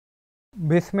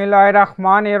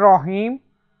Bismillahirrahmanirrahim.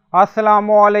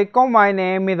 Assalamualaikum. My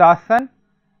name is Hassan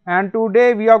and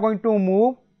today we are going to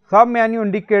move submenu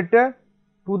indicator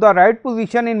to the right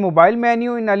position in mobile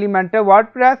menu in Elementor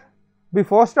WordPress.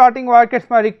 Before starting work, it's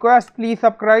my request, please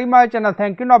subscribe my channel.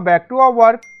 Thank you. Now back to our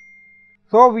work.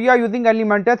 So we are using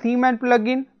Elementor theme and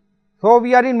plugin. So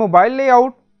we are in mobile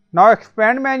layout. Now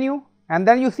expand menu and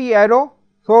then you see arrow.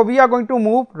 So we are going to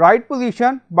move right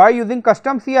position by using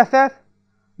custom CSS.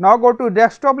 Now go to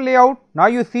desktop layout. Now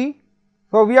you see,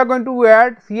 so we are going to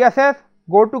add CSS.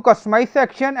 Go to customize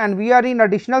section and we are in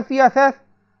additional CSS.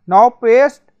 Now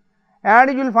paste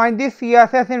and you will find this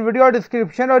CSS in video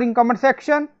description or in comment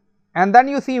section. And then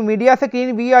you see media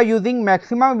screen, we are using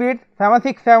maximum width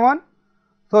 767.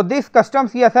 So this custom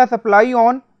CSS apply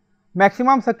on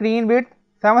maximum screen width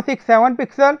 767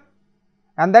 pixel.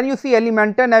 And then you see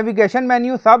Elementor navigation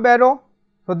menu sub arrow.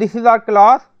 So this is our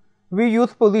class. We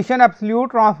use position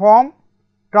absolute transform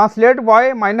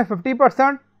translateY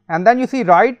 -50% and then you see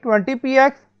right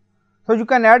 20px. So you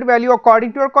can add value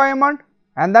according to your requirement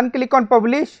and then click on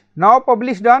publish. Now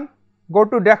publish done. Go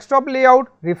to desktop layout,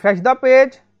 refresh the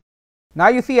page. Now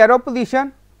you see arrow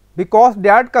position, because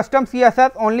that custom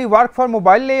CSS only work for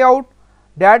mobile layout,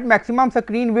 that maximum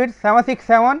screen width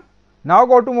 767. Now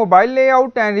go to mobile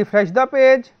layout and refresh the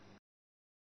page.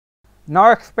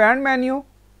 Now expand menu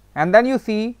and then you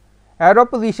see arrow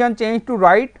position change to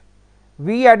right.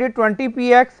 We added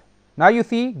 20px. Now you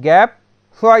see gap.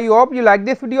 So I hope you like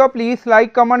this video. Please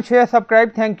like, comment, share,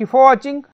 subscribe. Thank you for watching.